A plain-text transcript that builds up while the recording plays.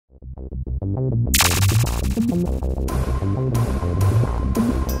The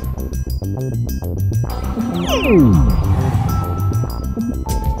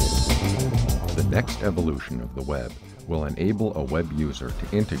next evolution of the web will enable a web user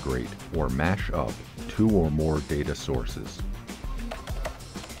to integrate or mash up two or more data sources.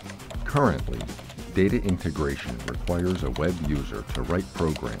 Currently, data integration requires a web user to write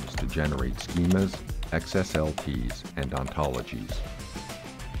programs to generate schemas, XSLTs, and ontologies.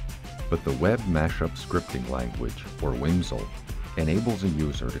 But the Web Mashup Scripting Language, or WMSL, enables a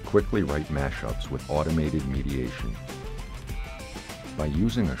user to quickly write mashups with automated mediation. By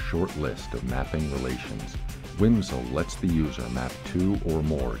using a short list of mapping relations, WMSL lets the user map two or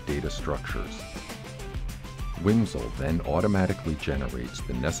more data structures. WMSL then automatically generates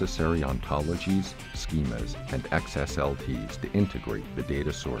the necessary ontologies, schemas, and XSLTs to integrate the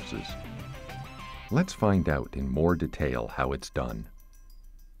data sources. Let's find out in more detail how it's done.